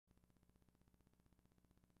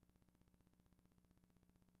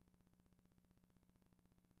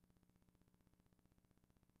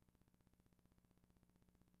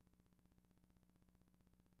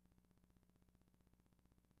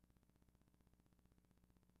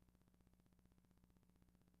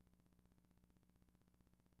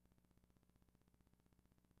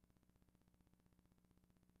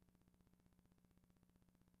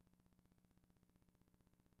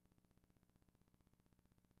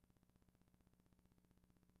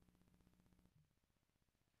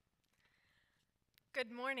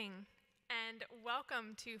Good morning, and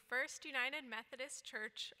welcome to First United Methodist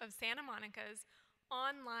Church of Santa Monica's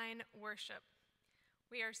online worship.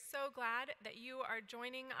 We are so glad that you are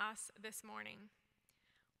joining us this morning.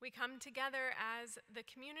 We come together as the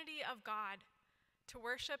community of God to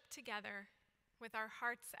worship together with our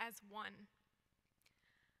hearts as one.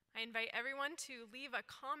 I invite everyone to leave a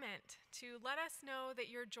comment to let us know that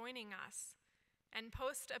you're joining us, and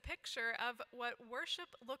post a picture of what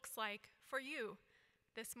worship looks like for you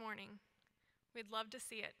this morning. We'd love to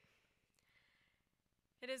see it.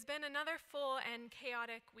 It has been another full and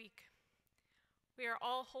chaotic week. We are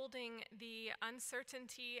all holding the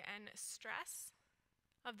uncertainty and stress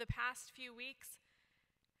of the past few weeks,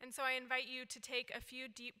 and so I invite you to take a few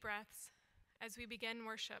deep breaths as we begin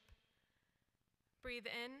worship. Breathe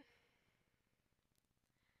in,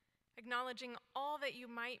 acknowledging all that you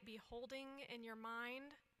might be holding in your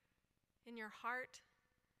mind, in your heart,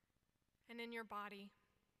 and in your body.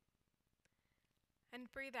 And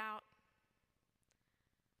breathe out,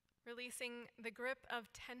 releasing the grip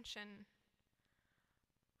of tension,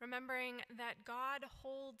 remembering that God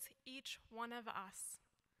holds each one of us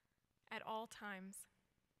at all times.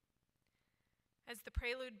 As the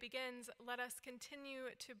prelude begins, let us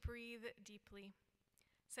continue to breathe deeply,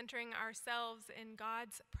 centering ourselves in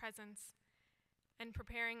God's presence and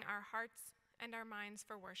preparing our hearts and our minds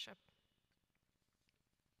for worship.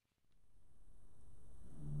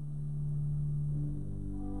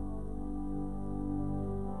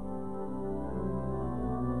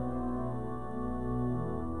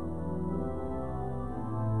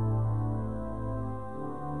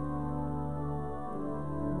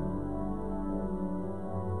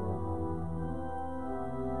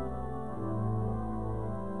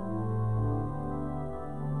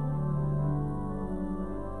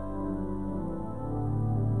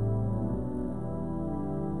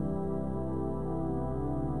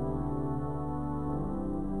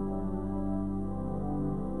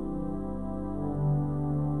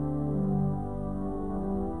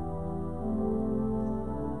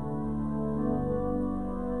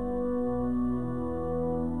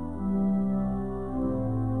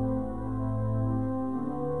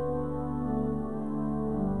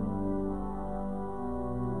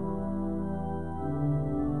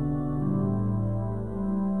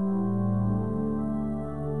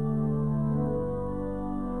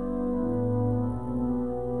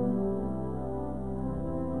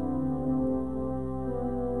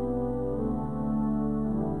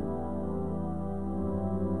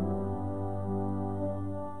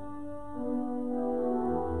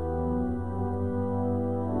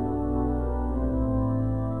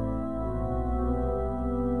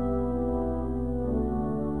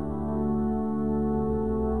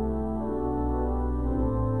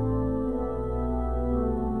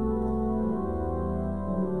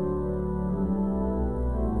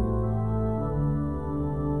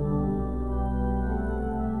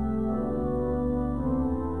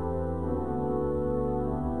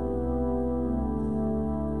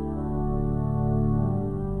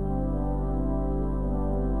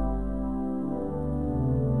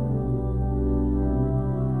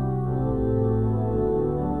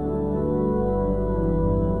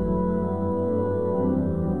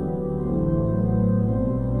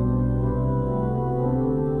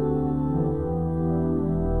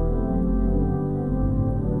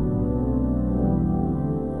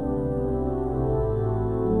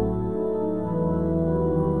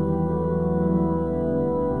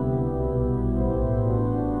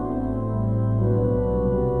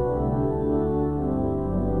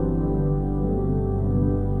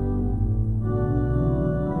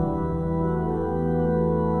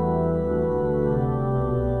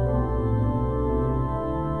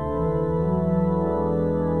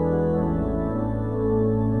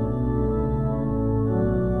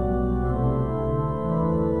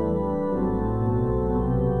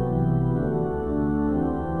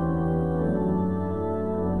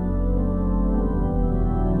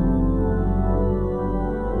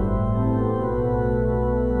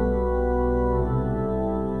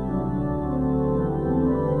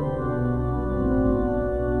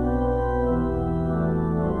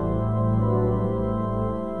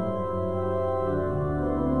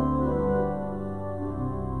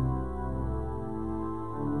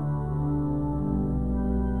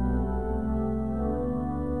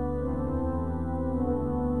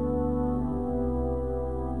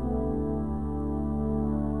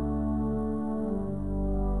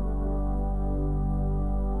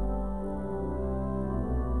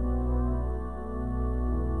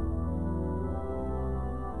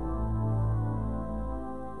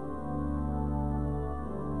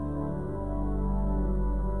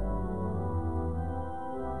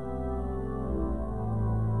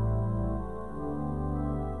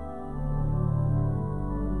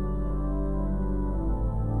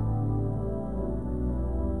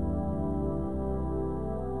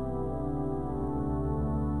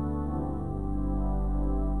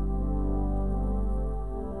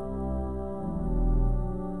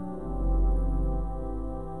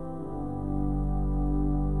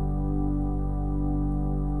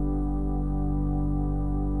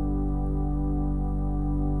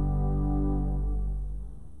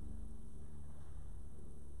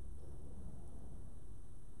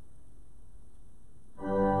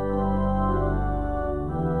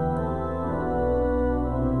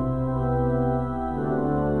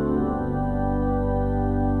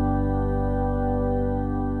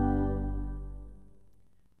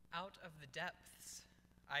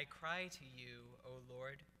 I cry to you, O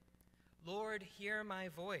Lord. Lord, hear my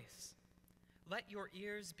voice. Let your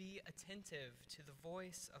ears be attentive to the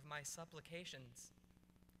voice of my supplications.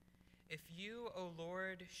 If you, O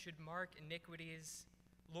Lord, should mark iniquities,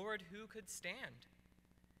 Lord, who could stand?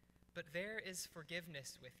 But there is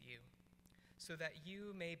forgiveness with you, so that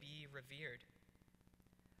you may be revered.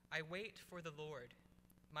 I wait for the Lord.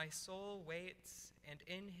 My soul waits, and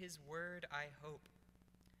in his word I hope.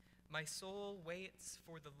 My soul waits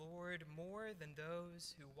for the Lord more than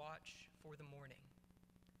those who watch for the morning.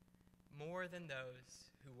 More than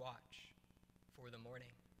those who watch for the morning.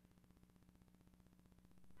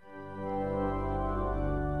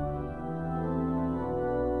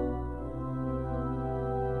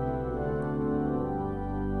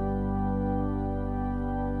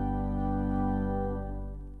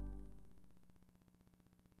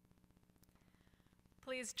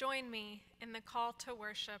 Please join me in the call to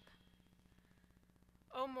worship.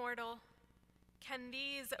 O mortal, can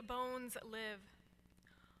these bones live?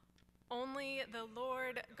 Only the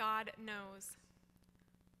Lord God knows.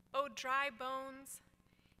 O dry bones,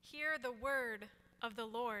 hear the word of the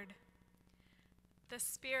Lord. The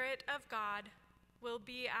Spirit of God will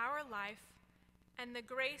be our life, and the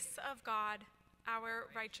grace of God our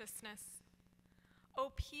righteousness.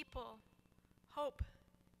 O people, hope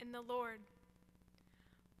in the Lord.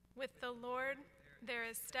 With the Lord there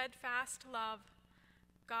is steadfast love.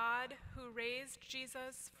 God, who raised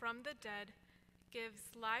Jesus from the dead,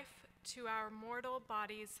 gives life to our mortal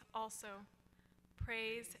bodies also.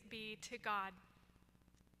 Praise be to God.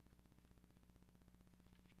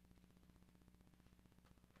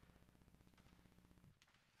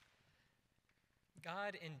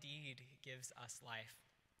 God indeed gives us life.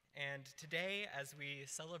 And today, as we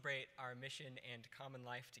celebrate our mission and common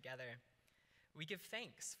life together, we give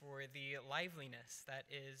thanks for the liveliness that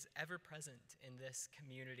is ever present in this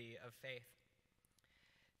community of faith.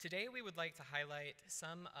 Today, we would like to highlight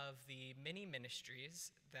some of the many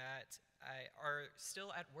ministries that are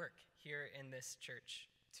still at work here in this church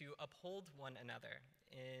to uphold one another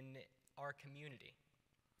in our community.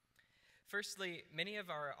 Firstly, many of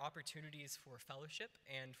our opportunities for fellowship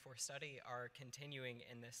and for study are continuing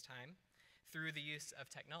in this time through the use of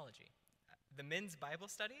technology. The men's Bible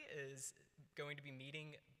study is going to be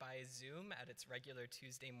meeting by Zoom at its regular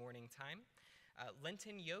Tuesday morning time.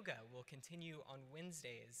 Lenten yoga will continue on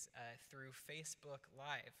Wednesdays through Facebook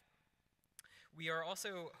Live. We are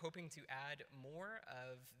also hoping to add more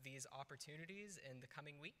of these opportunities in the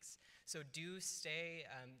coming weeks, so do stay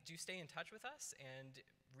in touch with us and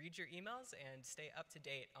read your emails and stay up to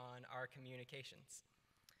date on our communications.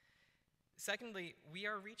 Secondly, we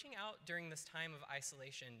are reaching out during this time of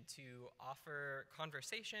isolation to offer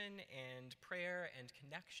conversation and prayer and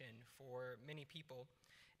connection for many people,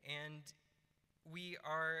 and we've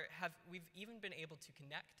even been able to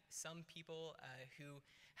connect some people who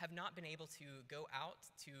have not been able to go out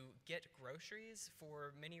to get groceries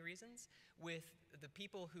for many reasons with the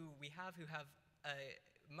people who have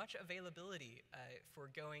much availability for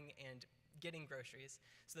going and getting groceries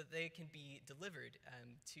so that they can be delivered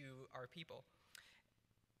to our people.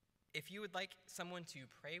 If you would like someone to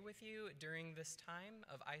pray with you during this time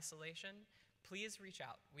of isolation, please reach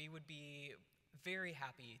out. We would be very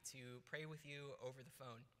happy to pray with you over the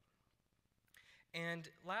phone. And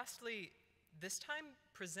lastly, this time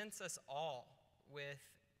presents us all with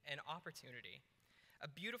an opportunity, a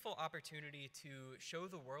beautiful opportunity to show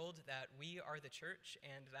the world that we are the church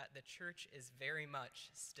and that the church is very much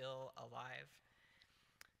still alive.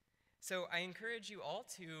 So I encourage you all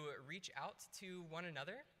to reach out to one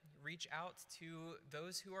another, reach out to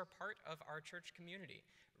those who are part of our church community,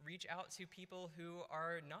 reach out to people who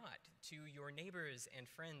are not, to your neighbors and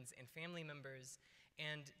friends and family members,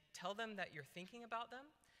 and tell them that you're thinking about them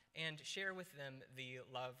and share with them the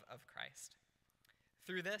love of Christ.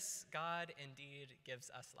 Through this, God indeed gives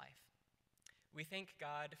us life. We thank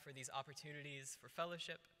God for these opportunities for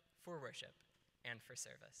fellowship, for worship, and for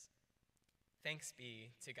service. Thanks be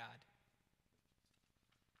to God.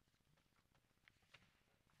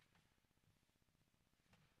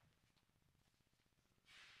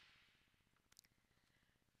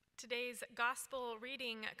 Today's gospel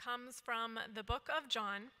reading comes from the book of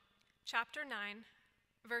John, chapter 9,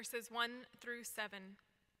 verses 1 through 7.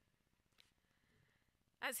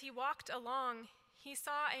 As he walked along, he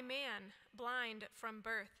saw a man blind from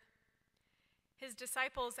birth. His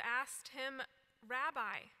disciples asked him,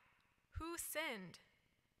 "Rabbi, who sinned,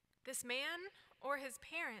 this man or his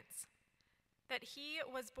parents, that he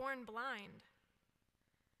was born blind?"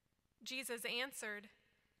 Jesus answered,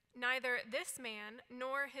 "Neither this man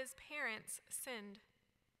nor his parents sinned.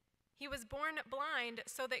 He was born blind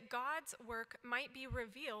so that God's work might be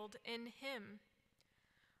revealed in him.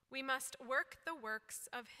 We must work the works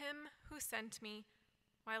of him who sent me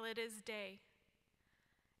while it is day.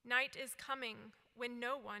 Night is coming when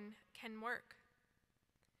no one can work.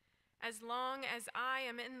 As long as I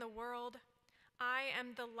am in the world, I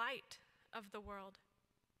am the light of the world."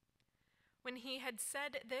 When he had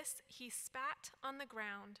said this, he spat on the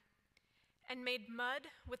ground and made mud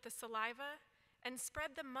with the saliva and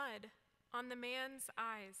spread the mud on the man's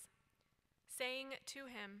eyes, saying to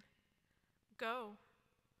him, "Go,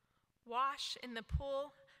 wash in the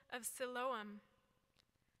pool of Siloam."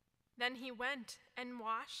 Then he went and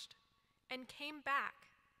washed and came back,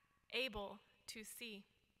 able to see.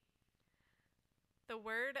 The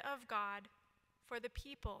word of God for the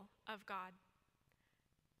people of God.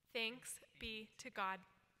 Thanks be to God.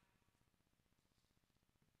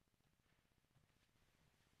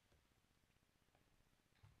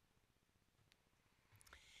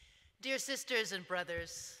 Dear sisters and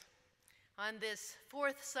brothers, on this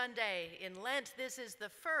fourth Sunday in Lent, this is the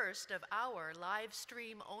first of our live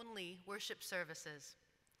stream only worship services.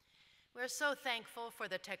 We're so thankful for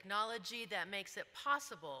the technology that makes it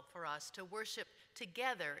possible for us to worship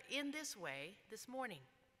together in this way this morning.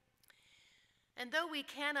 And though we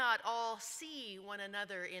cannot all see one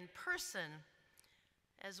another in person,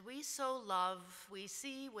 as we so love, we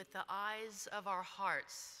see with the eyes of our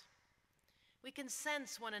hearts. We can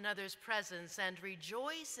sense one another's presence and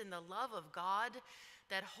rejoice in the love of God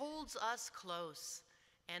that holds us close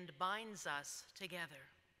and binds us together.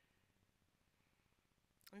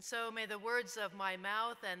 And so may the words of my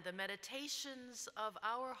mouth and the meditations of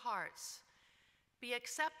our hearts be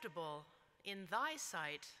acceptable in thy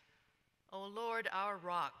sight, O Lord, our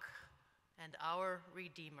rock and our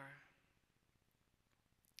Redeemer.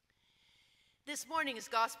 This morning's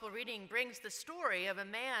gospel reading brings the story of a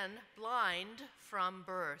man blind from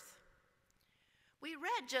birth. We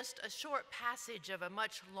read just a short passage of a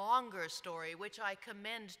much longer story, which I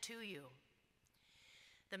commend to you.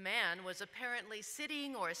 The man was apparently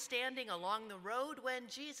sitting or standing along the road when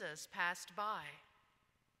Jesus passed by.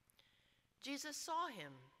 Jesus saw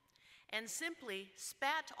him and simply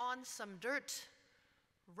spat on some dirt,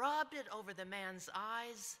 rubbed it over the man's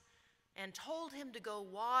eyes, and told him to go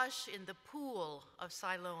wash in the pool of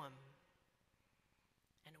Siloam.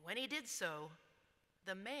 And when he did so,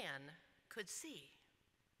 the man could see.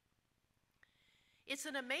 It's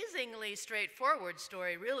an amazingly straightforward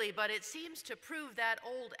story, really, but it seems to prove that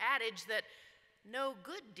old adage that no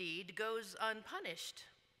good deed goes unpunished.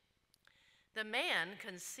 The man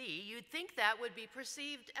can see. You'd think that would be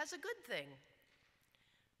perceived as a good thing.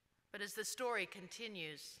 But as the story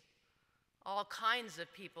continues, all kinds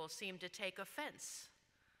of people seem to take offense.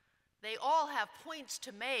 They all have points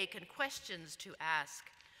to make and questions to ask.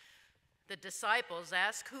 The disciples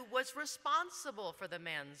ask who was responsible for the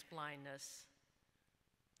man's blindness.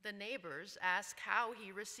 The neighbors ask how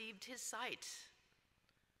he received his sight.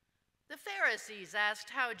 The Pharisees asked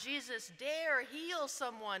how Jesus dare heal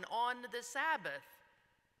someone on the Sabbath.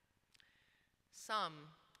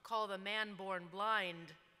 Some call the man born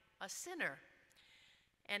blind a sinner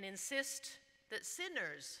and insist that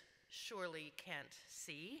sinners surely can't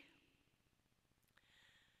see.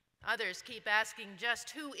 Others keep asking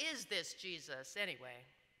just who is this Jesus anyway?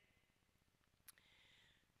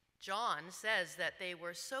 John says that they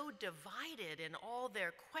were so divided in all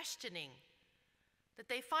their questioning that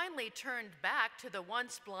they finally turned back to the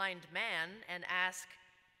once blind man and asked,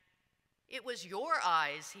 "It was your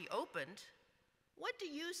eyes he opened. What do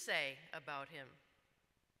you say about him?"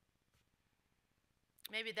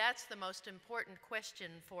 Maybe that's the most important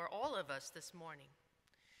question for all of us this morning.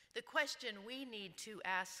 The question we need to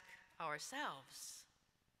ask ourselves.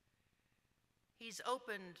 He's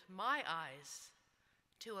opened my eyes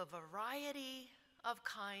to a variety of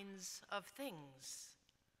kinds of things.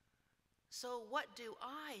 So what do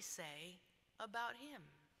I say about him?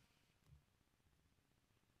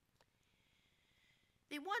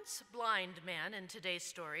 The once blind man in today's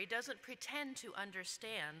story doesn't pretend to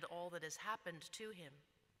understand all that has happened to him.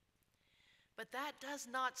 But that does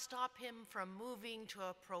not stop him from moving to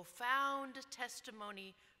a profound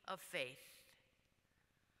testimony of faith.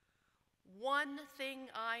 "One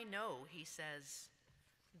thing I know," he says,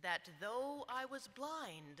 "that though I was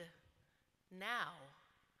blind, now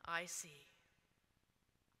I see."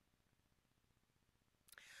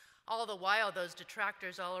 All the while, those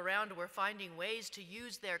detractors all around were finding ways to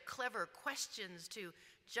use their clever questions to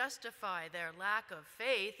justify their lack of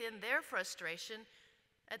faith in their frustration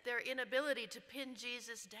at their inability to pin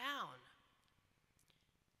Jesus down.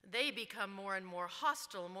 They become more and more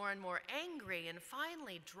hostile, more and more angry, and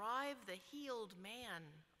finally drive the healed man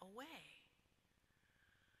away.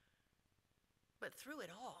 But through it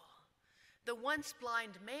all, the once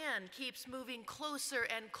blind man keeps moving closer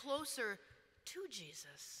and closer to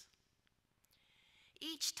Jesus.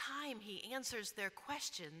 Each time he answers their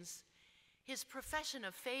questions, his profession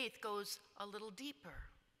of faith goes a little deeper.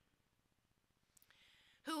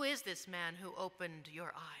 Who is this man who opened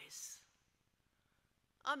your eyes?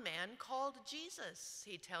 A man called Jesus,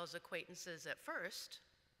 he tells acquaintances at first.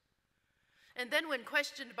 And then when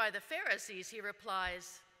questioned by the Pharisees, he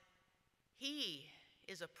replies, he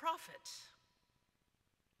is a prophet.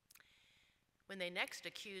 When they next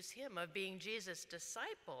accuse him of being Jesus'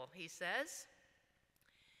 disciple, he says,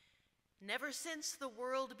 never since the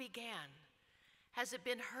world began has it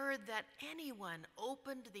been heard that anyone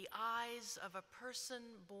opened the eyes of a person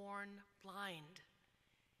born blind.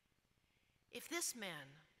 If this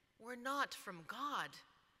man were not from God,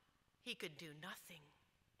 he could do nothing.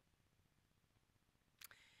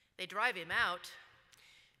 They drive him out.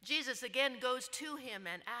 Jesus again goes to him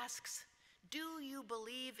and asks, do you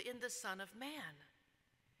believe in the Son of Man?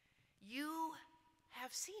 You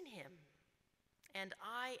have seen him, and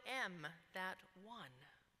I am that one.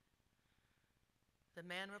 The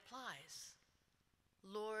man replies,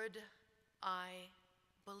 Lord, I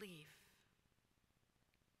believe.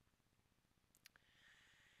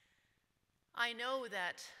 I know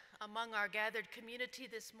that among our gathered community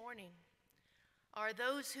this morning are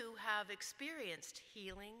those who have experienced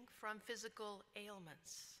healing from physical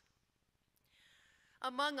ailments.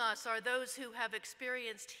 Among us are those who have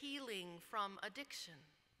experienced healing from addiction.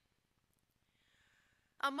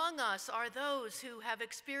 Among us are those who have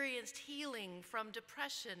experienced healing from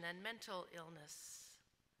depression and mental illness.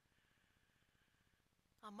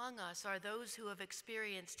 Among us are those who have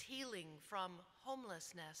experienced healing from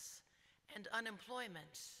homelessness and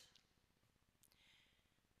unemployment.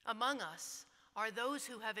 Among us are those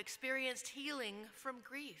who have experienced healing from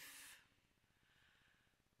grief.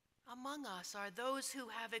 Among us are those who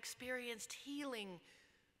have experienced healing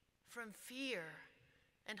from fear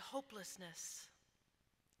and hopelessness.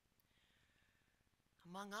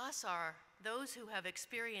 Among us are those who have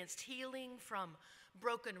experienced healing from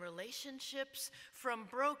broken relationships, from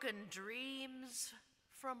broken dreams,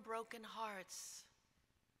 from broken hearts.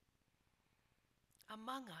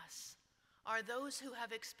 Among us are those who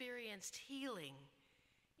have experienced healing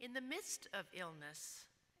in the midst of illness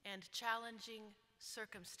and challenging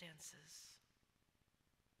circumstances.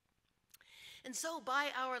 And so by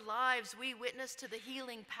our lives, we witness to the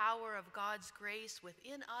healing power of God's grace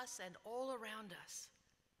within us and all around us.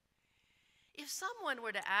 If someone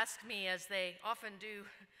were to ask me, as they often do,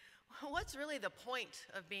 what's really the point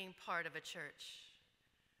of being part of a church?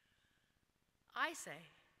 I say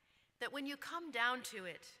that when you come down to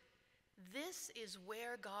it, this is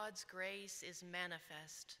where God's grace is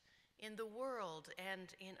manifest in the world and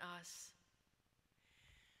in us.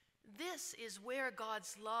 This is where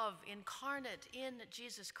God's love incarnate in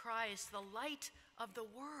Jesus Christ, the light of the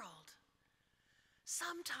world,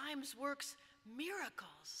 sometimes works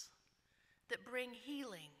miracles that bring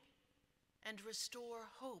healing and restore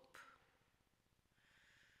hope.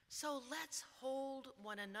 So let's hold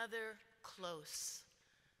one another close,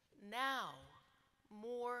 now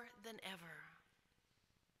more than ever.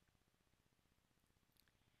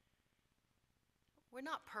 We're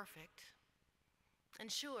not perfect.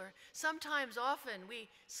 And sure, sometimes often we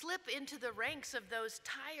slip into the ranks of those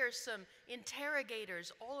tiresome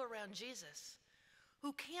interrogators all around Jesus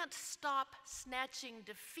who can't stop snatching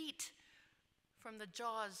defeat from the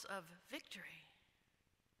jaws of victory.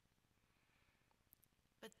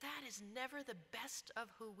 But that is never the best of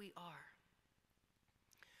who we are.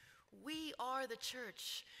 We are the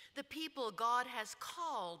church, the people God has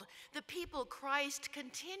called, the people Christ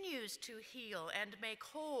continues to heal and make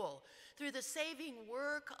whole through the saving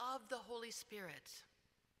work of the Holy Spirit.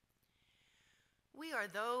 We are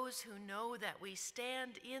those who know that we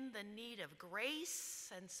stand in the need of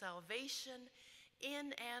grace and salvation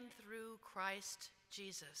in and through Christ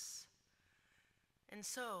Jesus. And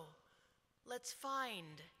so, let's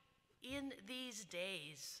find in these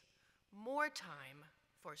days more time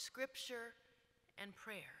for scripture and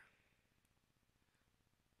prayer.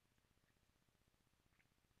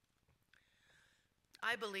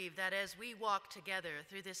 I believe that as we walk together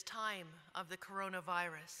through this time of the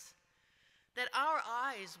coronavirus, that our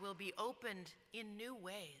eyes will be opened in new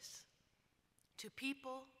ways to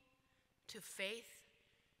people, to faith,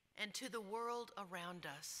 and to the world around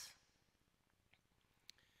us.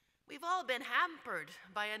 We've all been hampered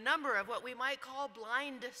by a number of what we might call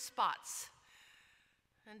blind spots.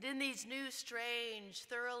 And in these new, strange,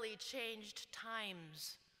 thoroughly changed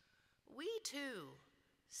times, we too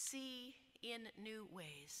see in new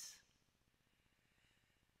ways.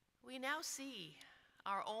 We now see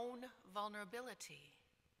our own vulnerability.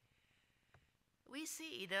 We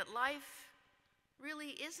see that life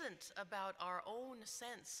really isn't about our own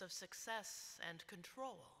sense of success and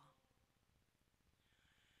control.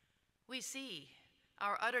 We see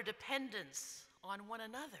our utter dependence on one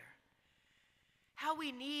another, how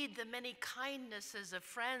we need the many kindnesses of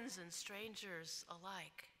friends and strangers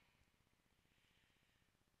alike.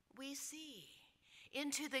 We see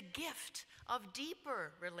into the gift of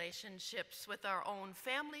deeper relationships with our own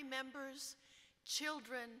family members,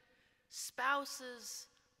 children, spouses,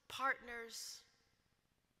 partners,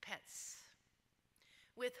 pets,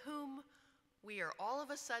 with whom we are all of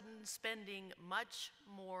a sudden spending much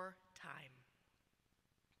more time.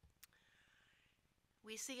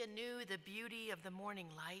 We see anew the beauty of the morning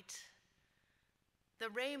light, the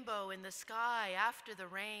rainbow in the sky after the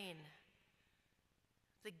rain,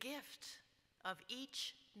 the gift of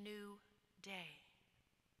each new day.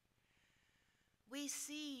 We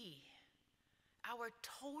see our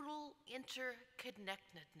total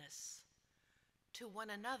interconnectedness to one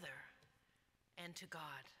another and to God.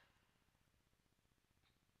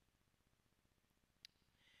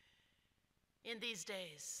 In these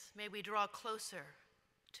days, may we draw closer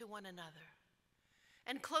to one another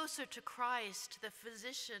and closer to Christ, the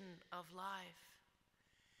physician of life.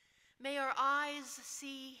 May our eyes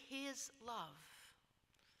see his love,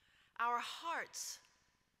 our hearts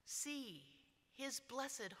see his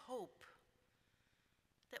blessed hope,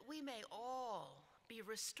 that we may all be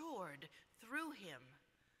restored through him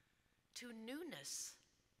to newness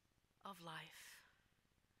of life.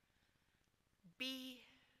 Be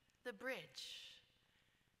the bridge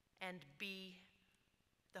and be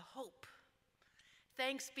the hope.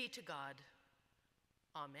 Thanks be to God.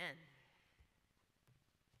 Amen.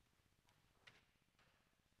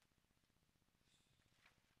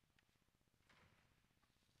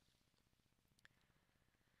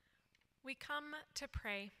 We come to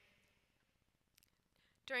pray.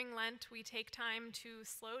 During Lent, we take time to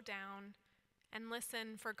slow down and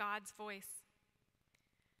listen for God's voice.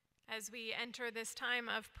 As we enter this time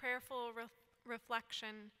of prayerful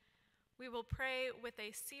reflection, we will pray with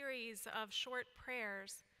a series of short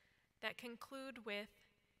prayers that conclude with,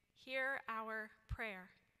 "Hear our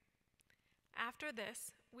prayer." After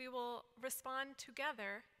this, we will respond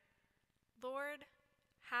together, "Lord,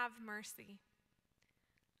 have mercy."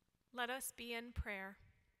 Let us be in prayer.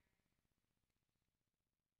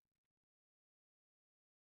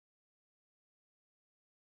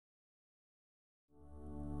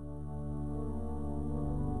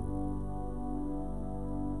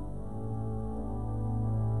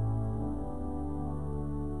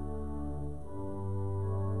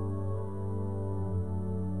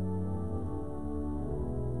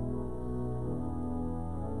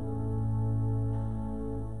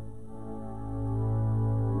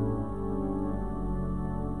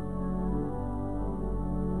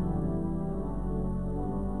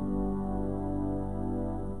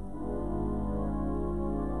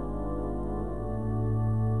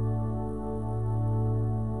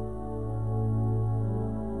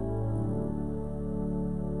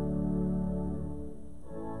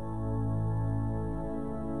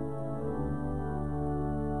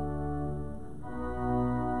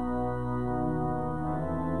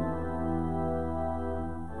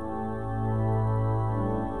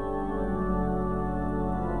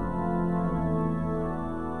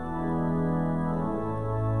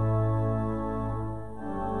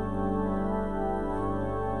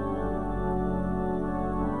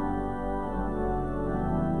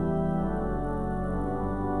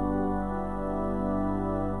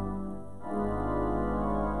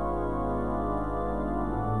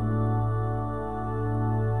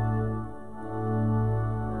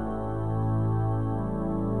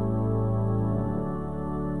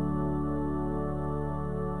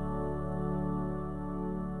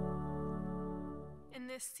 In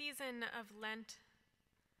this season of Lent,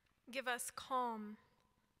 give us calm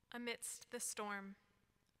amidst the storm.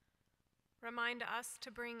 Remind us to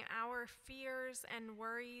bring our fears and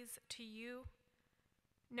worries to you,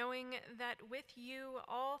 knowing that with you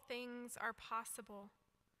all things are possible.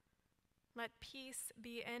 Let peace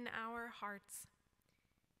be in our hearts.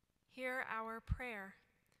 Hear our prayer.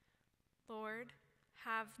 Lord,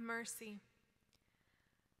 have mercy.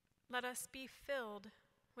 Let us be filled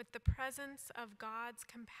with the presence of God's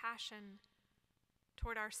compassion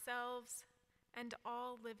toward ourselves and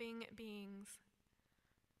all living beings.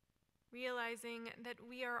 realizing that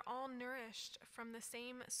we are all nourished from the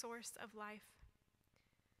same source of life.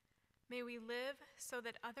 May we live so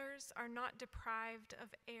that others are not deprived of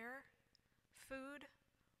air, food,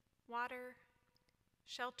 water,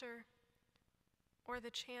 shelter, or the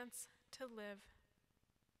chance to live.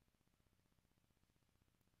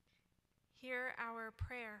 Hear our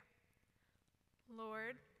prayer.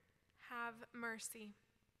 Lord, have mercy.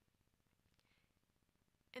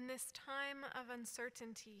 In this time of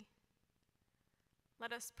uncertainty,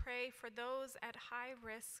 let us pray for those at high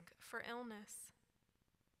risk for illness,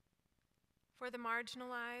 for the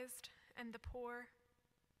marginalized and the poor.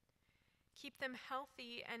 Keep them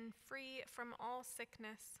healthy and free from all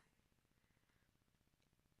sickness.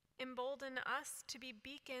 Embolden us to be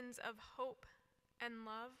beacons of hope and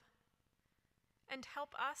love, and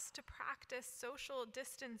help us to practice social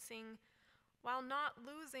distancing while not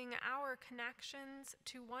losing our connections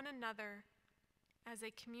to one another as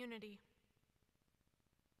a community.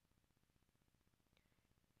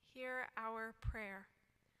 Hear our prayer.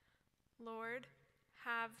 Lord,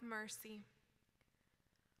 have mercy.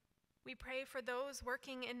 We pray for those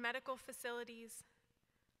working in medical facilities,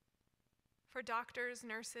 for doctors,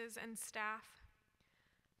 nurses, and staff.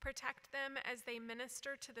 Protect them as they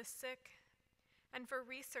minister to the sick, and for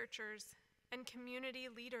researchers and community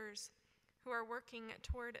leaders who are working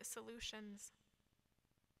toward solutions.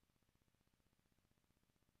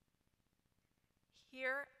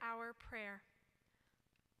 Hear our prayer.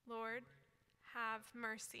 Lord, have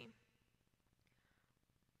mercy.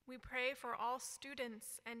 We pray for all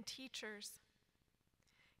students and teachers.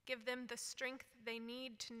 Give them the strength they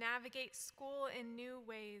need to navigate school in new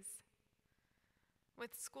ways.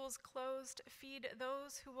 With schools closed, feed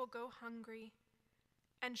those who will go hungry,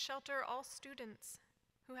 and shelter all students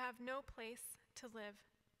who have no place to live.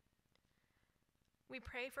 We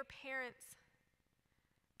pray for parents.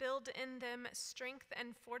 Build in them strength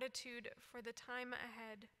and fortitude for the time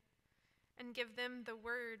ahead, and give them the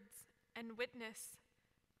words and witness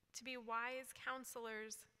to be wise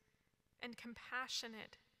counselors and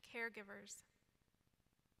compassionate caregivers.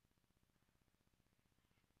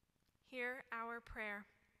 Hear our prayer.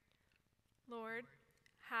 Lord,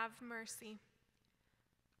 have mercy.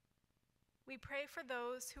 We pray for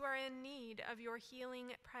those who are in need of your healing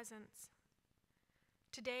presence.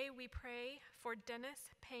 Today we pray for Dennis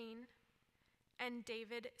Payne and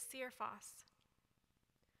David Searfoss.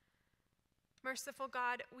 Merciful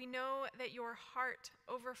God, we know that your heart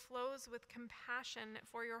overflows with compassion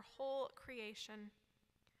for your whole creation.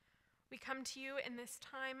 We come to you in this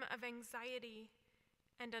time of anxiety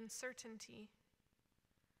and uncertainty.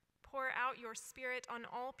 Pour out your Spirit on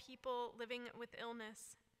all people living with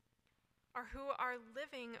illness, or who are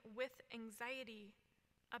living with anxiety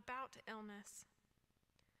about illness.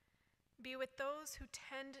 Be with those who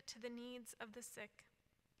tend to the needs of the sick.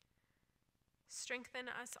 Strengthen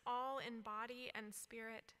us all in body and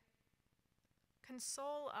spirit.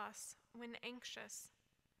 Console us when anxious.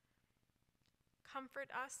 Comfort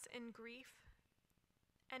us in grief,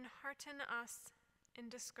 and hearten us in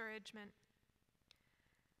discouragement.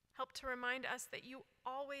 Help to remind us that you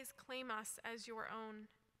always claim us as your own,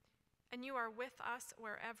 and you are with us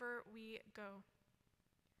wherever we go.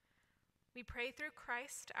 We pray through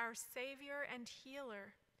Christ, our Savior and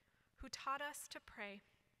Healer, who taught us to pray.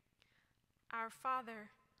 Our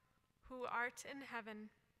Father, who art in heaven,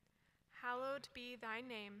 hallowed be thy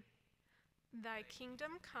name. Thy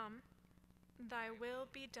kingdom come, thy will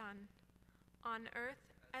be done, on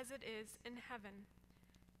earth as it is in heaven.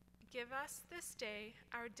 Give us this day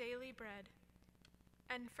our daily bread,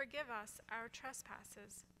 and forgive us our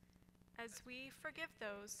trespasses, as we forgive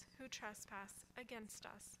those who trespass against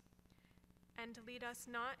us. And lead us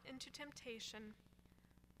not into temptation,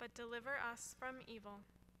 but deliver us from evil.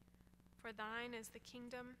 For thine is the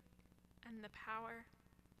kingdom, and the power,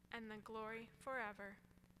 and the glory forever.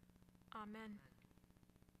 Amen.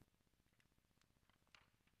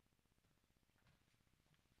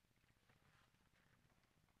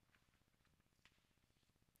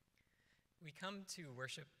 We come to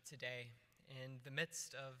worship today in the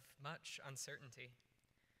midst of much uncertainty.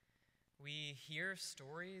 We hear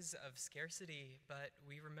stories of scarcity, but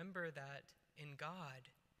we remember that in God,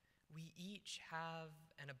 we each have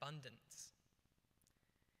an abundance.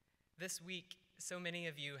 This week, so many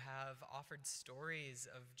of you have offered stories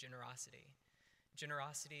of generosity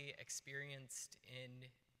experienced in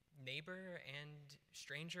neighbor and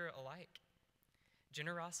stranger alike,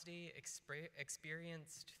 generosity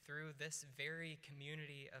experienced through this very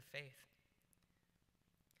community of faith.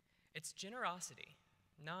 It's generosity,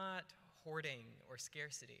 not hoarding or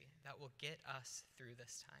scarcity, that will get us through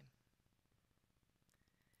this time.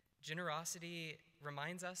 Generosity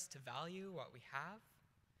reminds us to value what we have.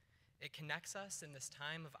 It connects us in this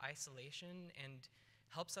time of isolation and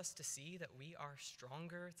helps us to see that we are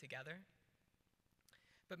stronger together.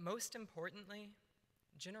 But most importantly,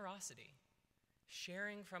 generosity,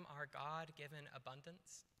 sharing from our God-given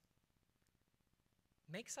abundance,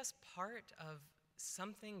 makes us part of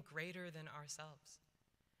something greater than ourselves.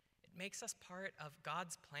 It makes us part of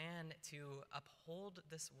God's plan to uphold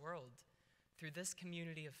this world through this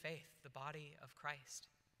community of faith, the body of Christ.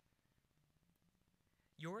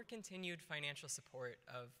 Your continued financial support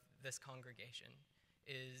of this congregation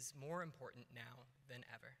is more important now than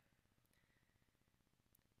ever.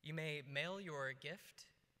 You may mail your gift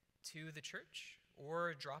to the church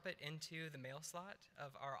or drop it into the mail slot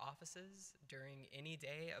of our offices during any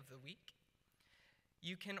day of the week.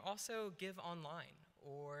 You can also give online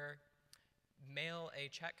or mail a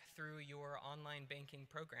check through your online banking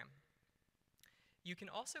program. You can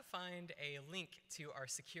also find a link to our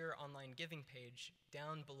secure online giving page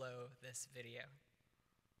down below this video.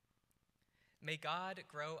 May God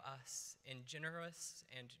grow us in generous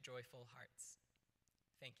and joyful hearts.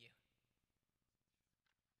 Thank you.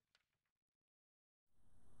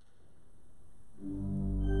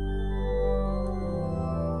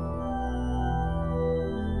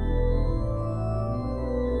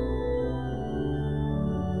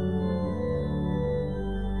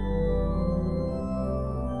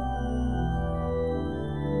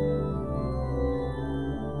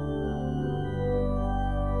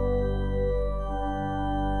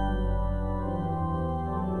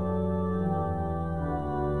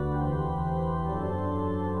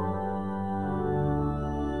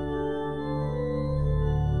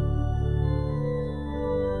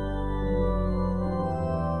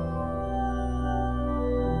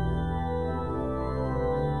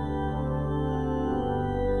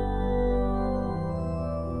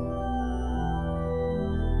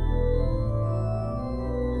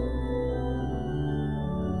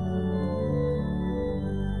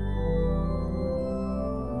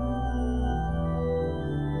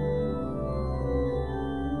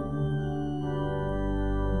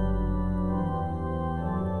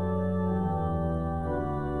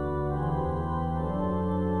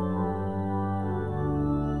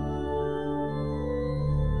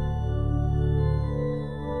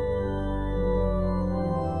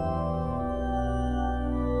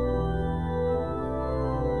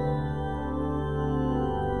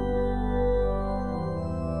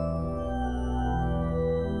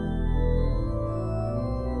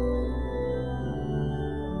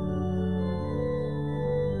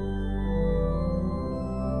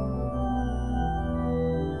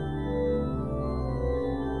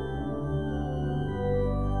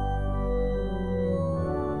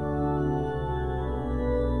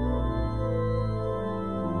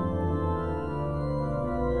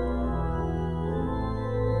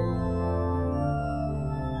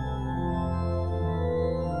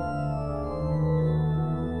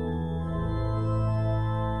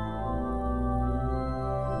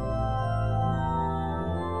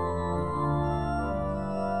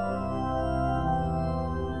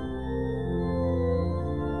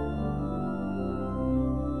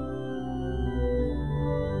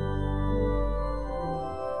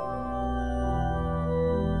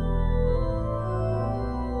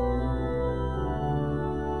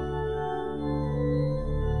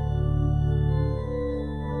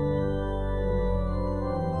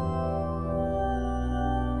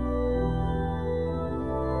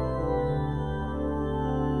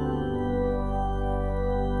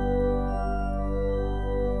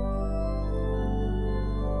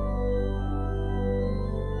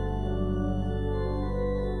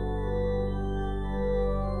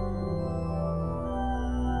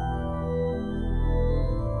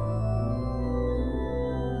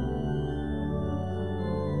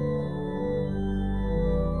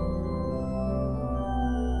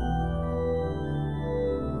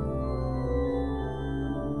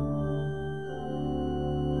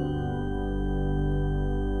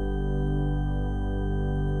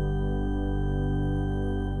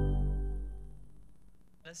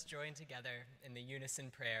 Let us join together in the unison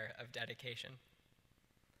prayer of dedication.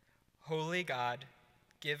 Holy God,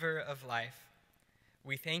 giver of life,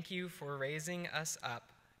 we thank you for raising us up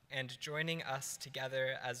and joining us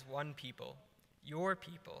together as one people, your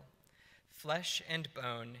people, flesh and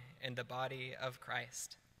bone in the body of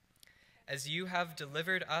Christ. As you have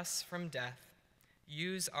delivered us from death,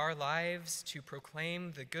 use our lives to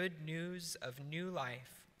proclaim the good news of new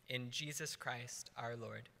life in Jesus Christ our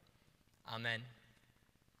Lord. Amen.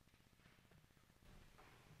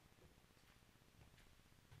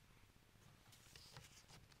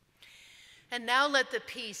 And now let the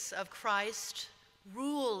peace of Christ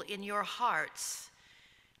rule in your hearts,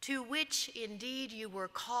 to which indeed you were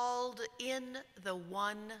called in the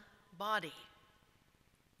one body.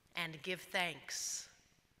 And give thanks.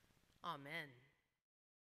 Amen.